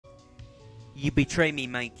You betray me,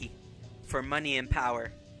 Mikey. For money and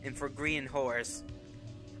power. And for greed and whores.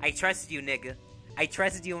 I trusted you, nigga. I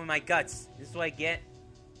trusted you in my guts. This is what I get.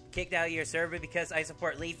 Kicked out of your server because I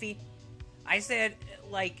support Leafy. I said,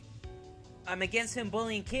 like, I'm against him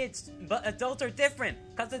bullying kids. But adults are different.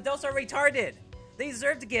 Because adults are retarded. They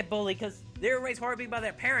deserve to get bullied because they were raised horribly by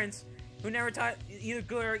their parents who never taught either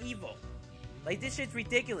good or evil. Like, this shit's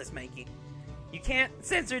ridiculous, Mikey. You can't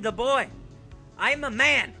censor the boy. I'm a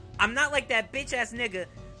man. I'm not like that bitch-ass nigga,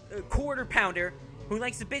 quarter pounder, who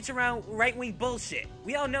likes to bitch around right-wing bullshit.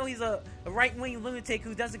 We all know he's a right-wing lunatic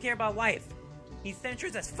who doesn't care about life. He's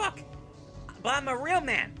centrist as fuck. But I'm a real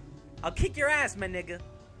man. I'll kick your ass, my nigga.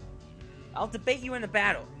 I'll debate you in a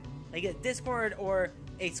battle. Like a Discord or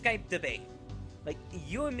a Skype debate. Like,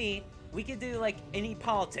 you and me, we could do, like, any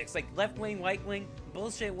politics. Like, left-wing, right-wing,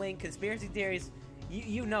 bullshit-wing, conspiracy theories.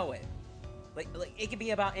 You know it. Like it could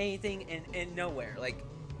be about anything and nowhere. Like,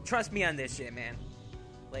 trust me on this shit, man.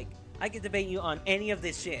 Like, I could debate you on any of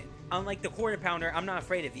this shit. Unlike the quarter pounder, I'm not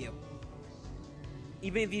afraid of you.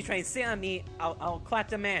 Even if you try and sit on me, I'll clap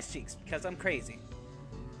them ass cheeks because I'm crazy.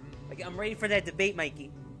 Like, I'm ready for that debate,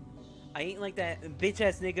 Mikey. I ain't like that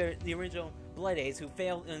bitch-ass nigga, the original Blood Ace, who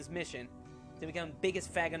failed in his mission to become the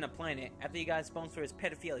biggest fag on the planet after he got exposed for his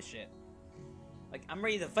pedophilia shit. Like, I'm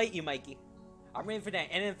ready to fight you, Mikey. I'm ready for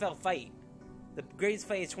that NFL fight. The greatest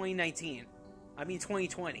fight is 2019. I mean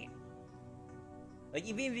 2020. Like,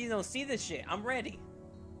 even if you don't see this shit, I'm ready.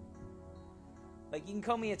 Like, you can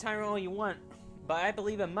call me a tyrant all you want, but I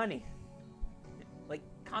believe in money. Like,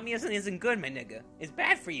 communism isn't good, my nigga. It's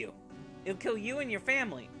bad for you. It'll kill you and your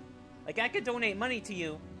family. Like, I could donate money to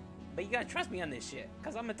you, but you gotta trust me on this shit,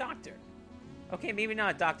 because I'm a doctor. Okay, maybe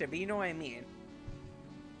not a doctor, but you know what I mean.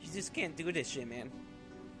 You just can't do this shit, man.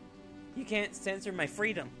 You can't censor my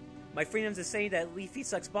freedom. My freedom's to say that Leafy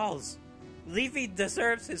sucks balls. Leafy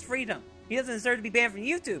deserves his freedom. He doesn't deserve to be banned from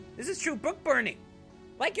YouTube. This is true book burning.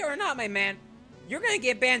 Like it or not, my man, you're gonna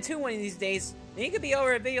get banned too one of these days, and you could be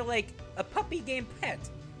over a video like a puppy game pet.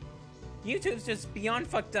 YouTube's just beyond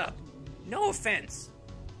fucked up. No offense.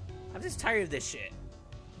 I'm just tired of this shit.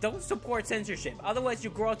 Don't support censorship, otherwise you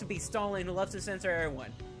grow up to be Stalin who loves to censor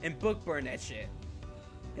everyone, and book burn that shit.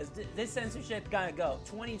 Because this censorship gotta go.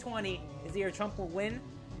 2020 is the year Trump will win,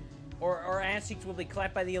 or ass cheeks will be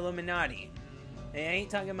clapped by the Illuminati. And I ain't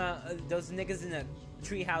talking about those niggas in the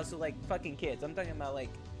treehouse who like fucking kids. I'm talking about like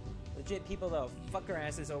legit people that'll fuck our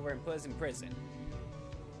asses over and put us in prison.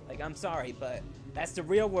 Like, I'm sorry, but that's the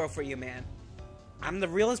real world for you, man. I'm the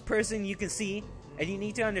realest person you can see, and you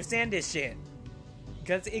need to understand this shit.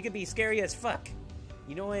 Because it could be scary as fuck.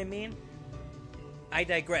 You know what I mean? I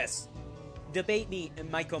digress. Debate me,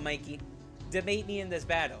 Mikey. Debate me in this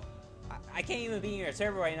battle. I can't even be in your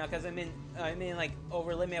server right now because I'm in like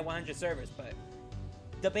over limit at 100 servers, but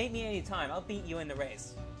debate me anytime. I'll beat you in the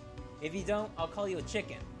race. If you don't, I'll call you a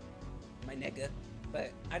chicken, my nigga.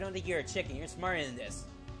 But I don't think you're a chicken. You're smarter than this.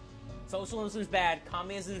 Socialism's bad.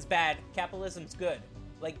 Communism's bad. Capitalism's good.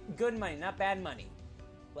 Like, good money, not bad money.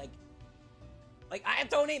 Like I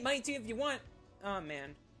donate money to you if you want. Oh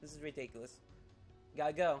man, this is ridiculous.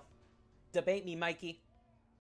 Gotta go. Debate me, Mikey.